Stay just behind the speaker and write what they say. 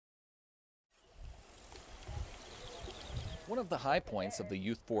One of the high points of the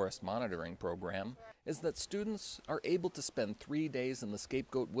Youth Forest Monitoring Program is that students are able to spend 3 days in the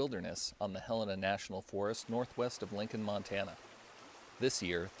Scapegoat Wilderness on the Helena National Forest northwest of Lincoln, Montana. This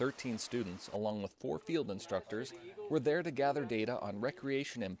year, 13 students, along with 4 field instructors, were there to gather data on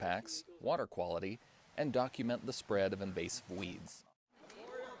recreation impacts, water quality, and document the spread of invasive weeds.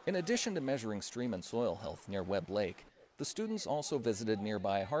 In addition to measuring stream and soil health near Webb Lake, the students also visited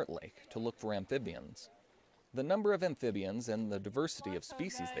nearby Hart Lake to look for amphibians. The number of amphibians and the diversity of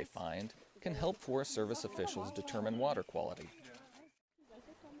species they find can help Forest Service officials determine water quality.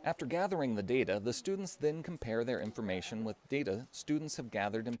 After gathering the data, the students then compare their information with data students have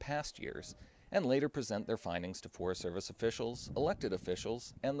gathered in past years and later present their findings to Forest Service officials, elected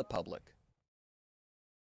officials, and the public.